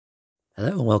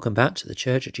Hello and welcome back to the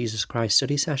Church of Jesus Christ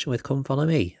study session with Come Follow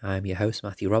Me. I'm your host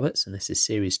Matthew Roberts and this is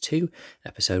series 2,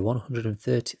 episode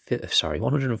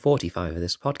 145 of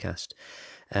this podcast.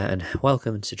 And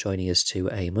welcome to joining us to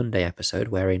a Monday episode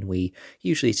wherein we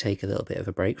usually take a little bit of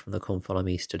a break from the Come Follow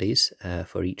Me studies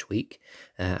for each week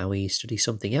and we study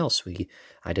something else. We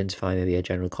identify maybe a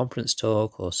general conference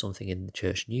talk or something in the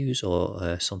church news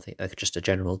or something just a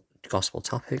general gospel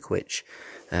topic which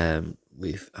I've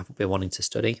been wanting to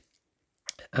study.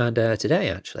 And today,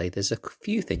 actually, there's a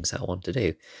few things that I want to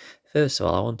do. First of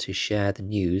all, I want to share the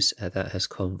news that has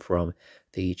come from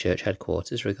the church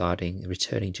headquarters regarding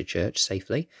returning to church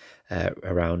safely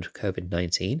around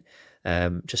COVID-19.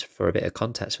 Just for a bit of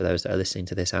context for those that are listening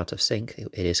to this out of sync,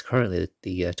 it is currently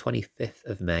the 25th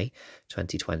of May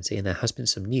 2020, and there has been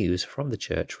some news from the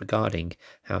church regarding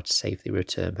how to safely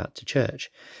return back to church.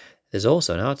 There's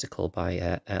also an article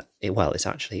by, it's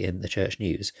actually in the church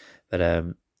news, but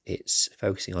it's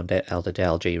focusing on Elder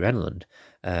Dale G. Renland,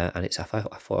 and it's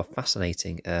for a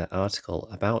fascinating article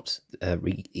about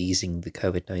easing the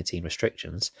COVID-19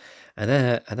 restrictions, and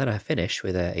then I finish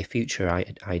with a future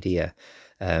idea.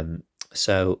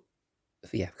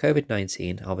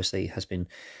 COVID-19 obviously has been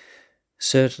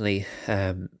certainly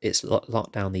it's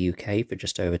locked down the UK for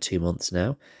just over 2 months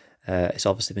now. It's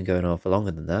obviously been going on for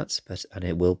longer than that, and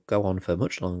it will go on for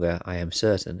much longer, I am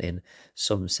certain, in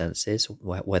some senses,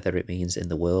 whether it means in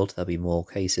the world there'll be more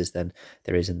cases than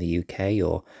there is in the UK,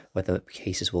 or whether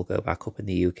cases will go back up in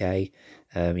the UK.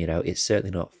 It's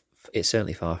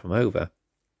certainly far from over,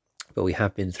 but we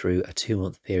have been through a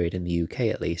 2-month period in the UK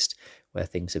at least, where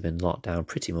things have been locked down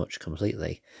pretty much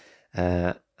completely.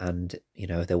 And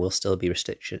there will still be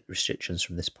restrictions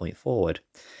from this point forward.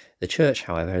 The church,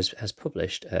 however, has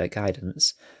published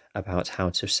guidance about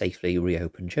how to safely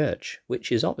reopen church,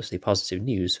 which is obviously positive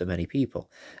news for many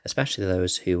people, especially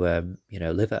those who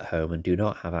live at home and do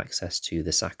not have access to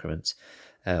the sacrament,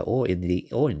 or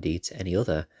indeed to any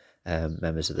other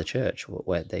members of the church,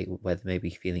 where they may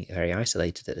be feeling very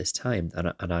isolated at this time.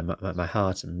 And my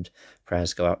heart and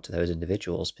prayers go out to those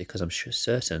individuals, because I'm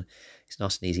certain it's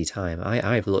not an easy time.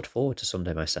 I've looked forward to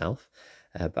Sunday myself,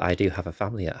 but I do have a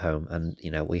family at home, and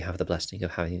we have the blessing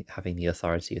of having the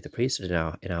authority of the priesthood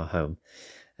in our home,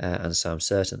 and so I'm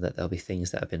certain that there'll be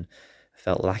things that have been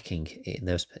felt lacking in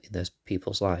those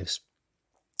people's lives.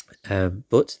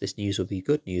 But this news will be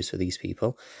good news for these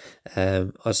people,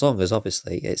 as long as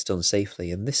obviously it's done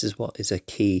safely. And this is what is a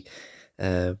key,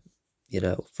 part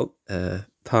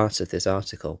of this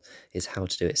article, is how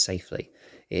to do it safely.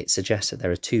 It suggests that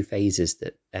there are 2 phases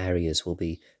that areas will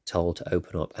be told to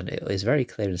open up, and it is very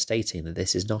clear in stating that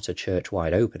this is not a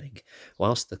church-wide opening.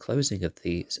 Whilst the closing of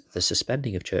the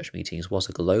suspending of church meetings was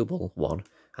a global one,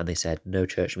 and they said no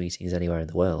church meetings anywhere in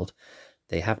the world,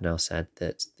 they have now said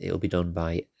that it will be done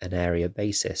by an area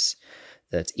basis,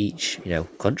 that each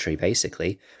country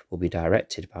basically will be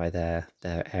directed by their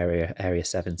area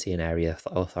 70 and area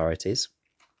authorities,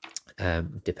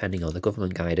 depending on the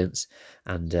government guidance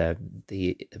and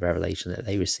the revelation that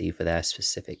they receive for their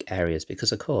specific areas,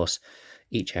 because of course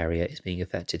each area is being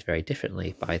affected very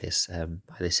differently by this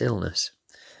illness.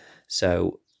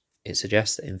 So it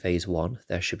suggests that in phase 1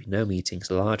 there should be no meetings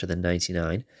larger than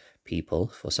 99 people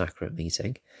for sacrament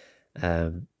meeting,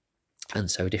 and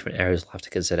so different areas will have to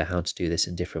consider how to do this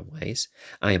in different ways.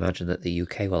 I imagine that the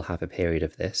UK will have a period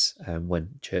of this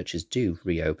when churches do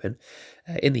reopen.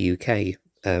 In the UK,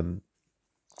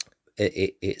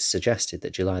 it's suggested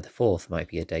that July the 4th might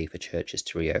be a day for churches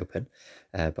to reopen,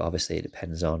 but obviously it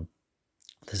depends on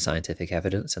the scientific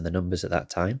evidence and the numbers at that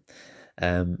time.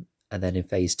 And then in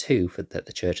phase 2 that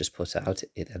the church has put out,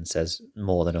 it then says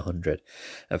more than 100.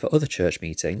 And for other church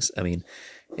meetings, I mean,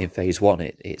 in phase 1,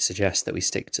 it suggests that we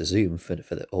stick to Zoom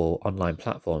or online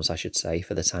platforms, I should say,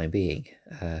 for the time being.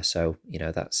 So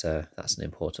that's an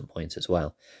important point as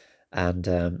well.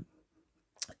 And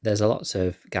there's a lots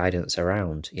of guidance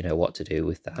around what to do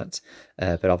with that,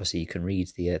 but obviously you can read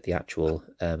the actual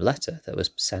letter that was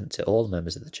sent to all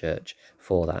members of the church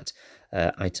for that.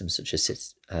 Items such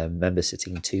as members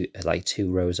sitting two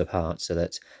rows apart, so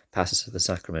that pastors of the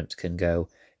sacrament can go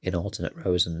in alternate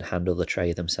rows and handle the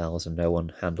tray themselves, and no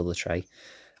one else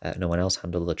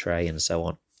handle the tray, and so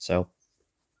on. So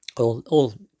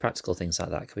all practical things like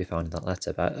that can be found in that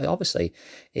letter. But obviously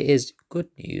it is good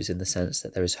news in the sense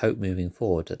that there is hope moving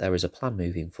forward, that there is a plan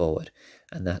moving forward,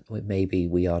 and that maybe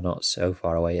we are not so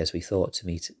far away as we thought to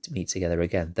meet together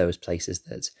again, those places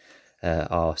that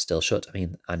are still shut. I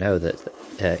mean, I know that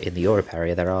in the Europe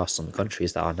area there are some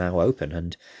countries that are now open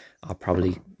and are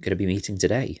probably going to be meeting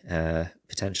today,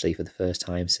 potentially for the first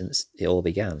time since it all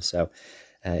began. So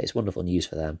it's wonderful news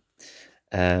for them.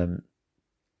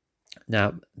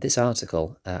 Now, this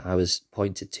article I was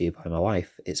pointed to by my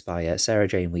wife. It's by Sarah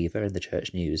Jane Weaver in the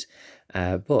Church News,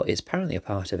 but it's apparently a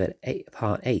part of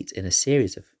part 8 in a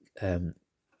series of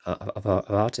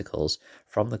articles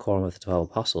from the Quorum of the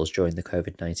 12 Apostles during the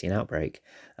COVID-19 outbreak.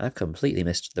 I've completely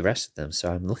missed the rest of them,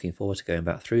 so I'm looking forward to going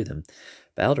back through them.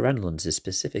 But Elder Renlund's is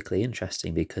specifically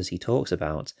interesting because he talks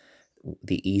about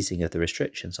the easing of the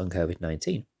restrictions on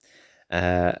COVID-19.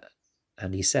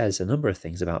 And he says a number of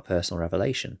things about personal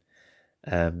revelation.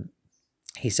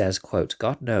 He says, quote,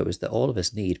 God knows that all of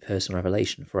us need personal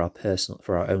revelation for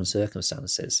our own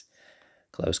circumstances,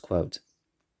 close quote.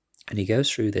 And he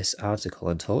goes through this article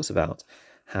and talks about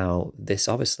how this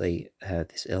obviously,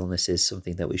 this illness is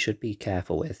something that we should be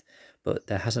careful with, but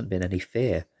there hasn't been any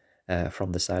fear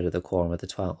from the side of the Quorum of the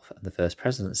 12 and the First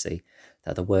Presidency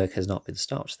that the work has not been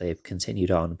stopped. They've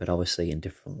continued on, but obviously in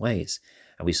different ways.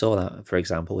 And we saw that, for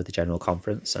example, with the General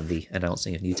Conference and the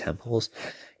announcing of new temples.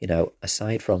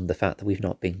 Aside from the fact that we've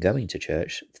not been going to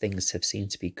church, things have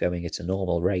seemed to be going at a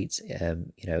normal rate,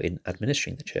 in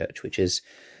administering the church, which is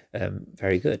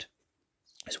very good.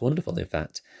 It's wonderful, in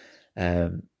fact.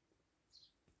 Elder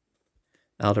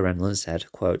Renlund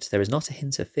said, quote, there is not a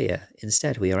hint of fear.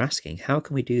 Instead, we are asking, how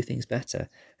can we do things better?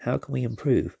 How can we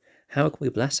improve? How can we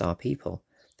bless our people?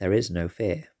 There is no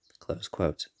fear, close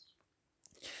quote.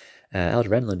 Elder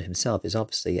Renlund himself is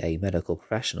obviously a medical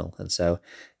professional, and so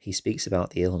he speaks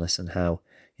about the illness and how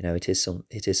it is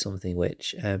something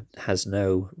which has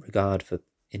no regard for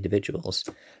individuals,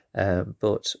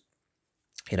 but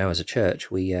as a church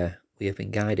we have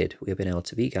been guided. We have been able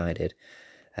to be guided.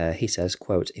 He says,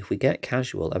 quote, if we get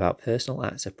casual about personal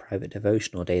acts of private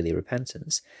devotion or daily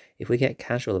repentance, if we get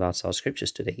casual about our scripture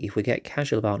study, if we get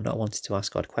casual about not wanting to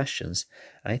ask God questions,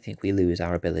 I think we lose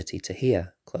our ability to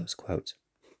hear, close quote.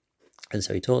 And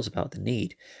so he talks about the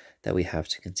need that we have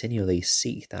to continually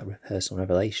seek that personal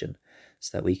revelation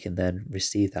so that we can then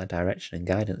receive that direction and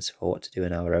guidance for what to do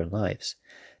in our own lives.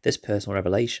 This personal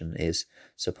revelation is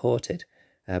supported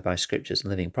by scriptures and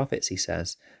living prophets, he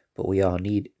says, but we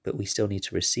still need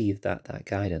to receive that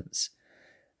guidance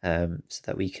so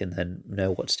that we can then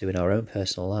know what to do in our own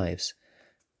personal lives.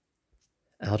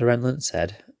 Elder Renlund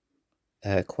said,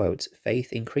 quote,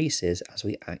 faith increases as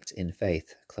we act in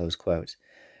faith, close quote.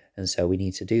 And so we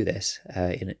need to do this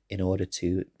in order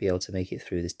to be able to make it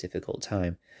through this difficult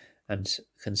time and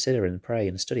consider and pray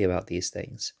and study about these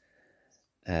things.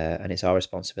 And it's our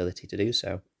responsibility to do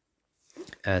so.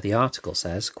 The article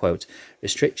says, quote,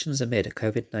 restrictions amid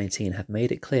COVID-19 have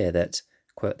made it clear that,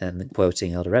 quote, then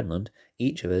quoting Elder Renlund,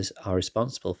 each of us are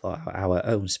responsible for our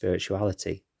own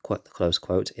spirituality, quote, close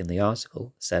quote, in the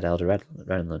article, said Elder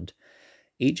Renlund.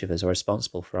 Each of us are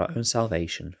responsible for our own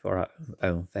salvation, for our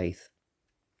own faith.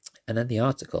 And then the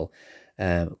article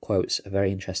quotes a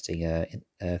very interesting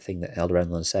thing that Elder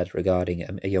Renlund said regarding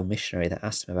a young missionary that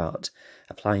asked him about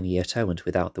applying the atonement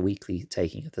without the weekly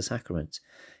taking of the sacrament.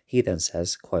 He then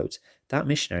says, quote, that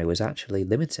missionary was actually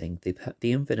limiting the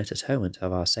infinite atonement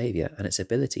of our Saviour and its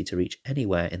ability to reach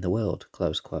anywhere in the world,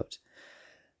 close quote.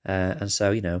 And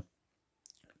so,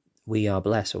 we are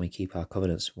blessed when we keep our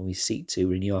covenants, when we seek to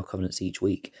renew our covenants each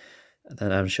week.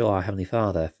 Then I'm sure our Heavenly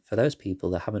Father, for those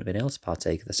people that haven't been able to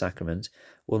partake of the sacrament,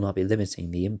 will not be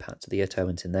limiting the impact of the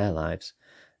atonement in their lives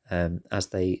as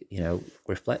they,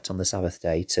 reflect on the Sabbath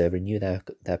day to renew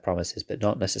their promises, but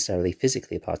not necessarily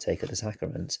physically partake of the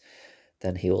sacrament.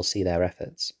 Then He will see their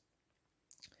efforts.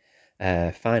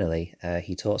 Finally,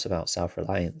 he talks about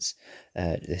self-reliance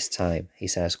this time. He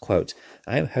says, quote,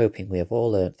 I am hoping we have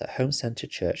all learned that home-centered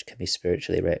church can be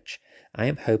spiritually rich. I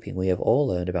am hoping we have all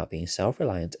learned about being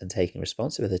self-reliant and taking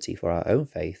responsibility for our own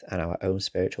faith and our own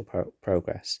spiritual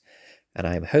progress. And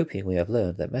I am hoping we have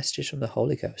learned that messages from the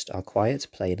Holy Ghost are quiet,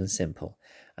 plain, and simple,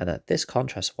 and that this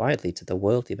contrasts widely to the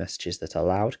worldly messages that are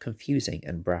loud, confusing,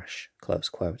 and brash, close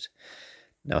quote.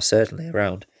 Now, certainly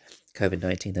around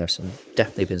COVID-19, there have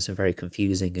definitely been some very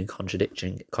confusing and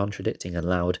contradicting and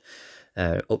loud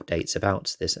updates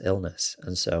about this illness.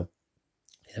 And so,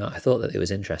 I thought that it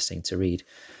was interesting to read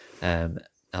Elder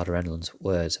Renlund's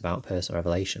words about personal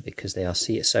revelation because they are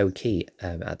so key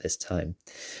at this time.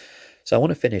 So I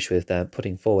want to finish with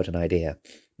putting forward an idea.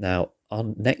 Now,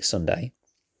 on next Sunday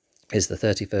is the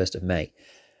 31st of May.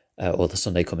 Or the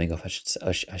Sunday coming up, I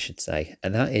should say.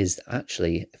 And that is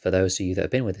actually, for those of you that have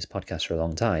been with this podcast for a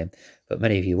long time, but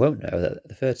many of you won't know that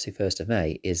the 31st of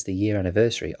May is the year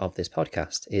anniversary of this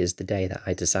podcast. It is the day that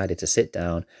I decided to sit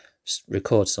down,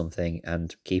 record something,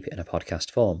 and keep it in a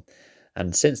podcast form.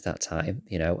 And since that time,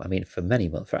 I mean, for many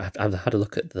months, I've had a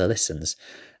look at the listens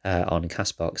on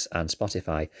Castbox and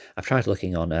Spotify. I've tried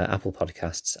looking on Apple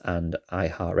Podcasts and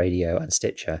iHeartRadio and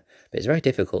Stitcher, but it's very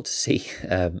difficult to see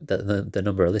the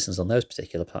number of listens on those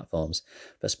particular platforms.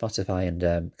 But Spotify and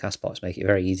Castbox make it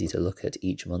very easy to look at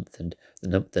each month and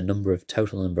the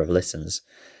total number of listens.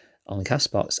 On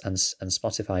Castbox and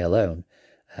Spotify alone,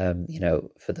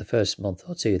 for the first month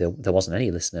or two, there wasn't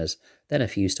any listeners. Then a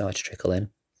few started to trickle in.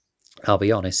 I'll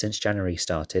be honest, since January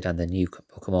started and the new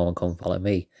Come On and Come Follow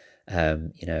Me,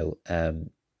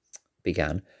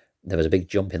 began, there was a big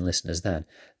jump in listeners then.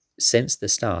 Since the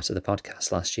start of the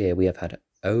podcast last year, we have had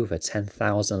over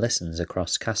 10,000 listens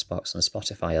across Castbox and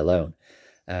Spotify alone,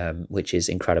 which is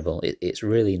incredible. It's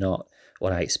really not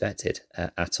what I expected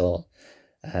at all.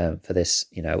 For this,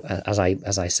 as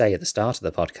I say at the start of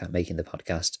the podcast, making the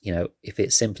podcast, if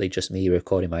it's simply just me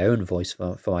recording my own voice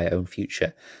for my own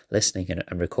future listening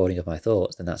and recording of my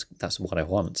thoughts, then that's what I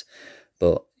want.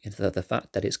 But the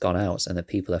fact that it's gone out and that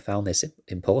people have found this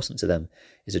important to them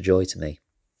is a joy to me.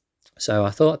 So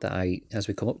I thought that as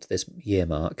we come up to this year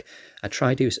mark, I'd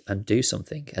try do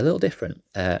something a little different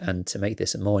and to make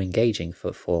this more engaging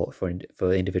for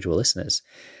individual listeners.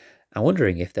 I'm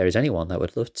wondering if there is anyone that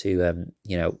would love to,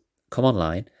 come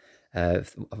online,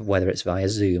 whether it's via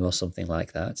Zoom or something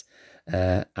like that,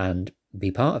 and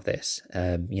be part of this.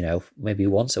 Maybe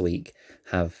once a week,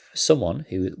 have someone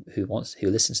who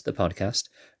listens to the podcast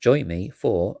join me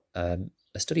for a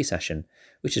study session,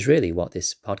 which is really what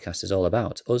this podcast is all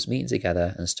about: us meeting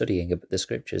together and studying the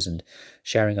scriptures and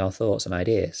sharing our thoughts and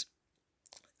ideas.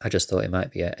 I just thought it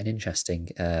might be an interesting,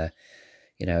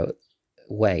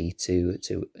 way to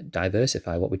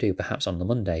diversify what we do, perhaps on the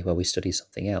Monday where we study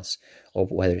something else, or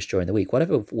whether it's during the week,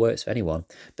 whatever works for anyone.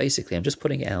 Basically, I'm just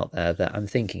putting it out there that I'm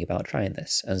thinking about trying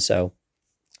this, and so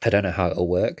I don't know how it'll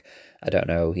work. I don't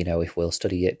know, if we'll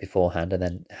study it beforehand and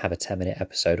then have a 10-minute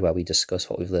episode where we discuss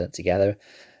what we've learned together,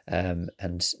 and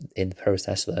in the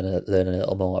process learn a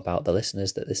little more about the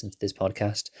listeners that listen to this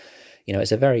podcast.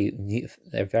 It's a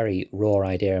very raw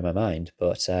idea in my mind,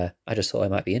 but I just thought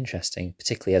it might be interesting,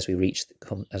 particularly as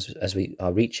we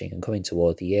are reaching and coming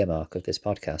toward the year mark of this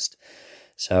podcast.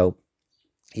 So,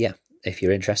 yeah, if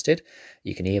you're interested,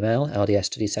 you can email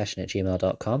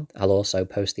ldsstudysession@gmail.com. I'll also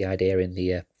post the idea in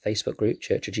the Facebook group,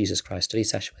 Church of Jesus Christ Study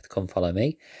Session with Come Follow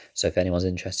Me. So if anyone's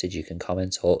interested, you can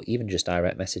comment or even just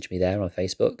direct message me there on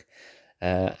Facebook.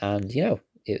 And,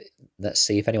 let's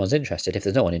see if anyone's interested. If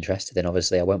there's no one interested, then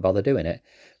obviously I won't bother doing it.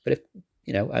 But if,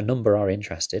 a number are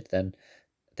interested, then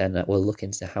we'll look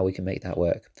into how we can make that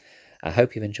work. I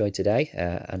hope you've enjoyed today,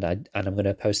 and I'm going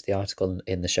to post the article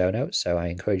in the show notes, so I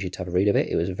encourage you to have a read of it.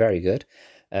 It was very good.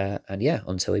 And yeah,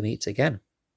 until we meet again.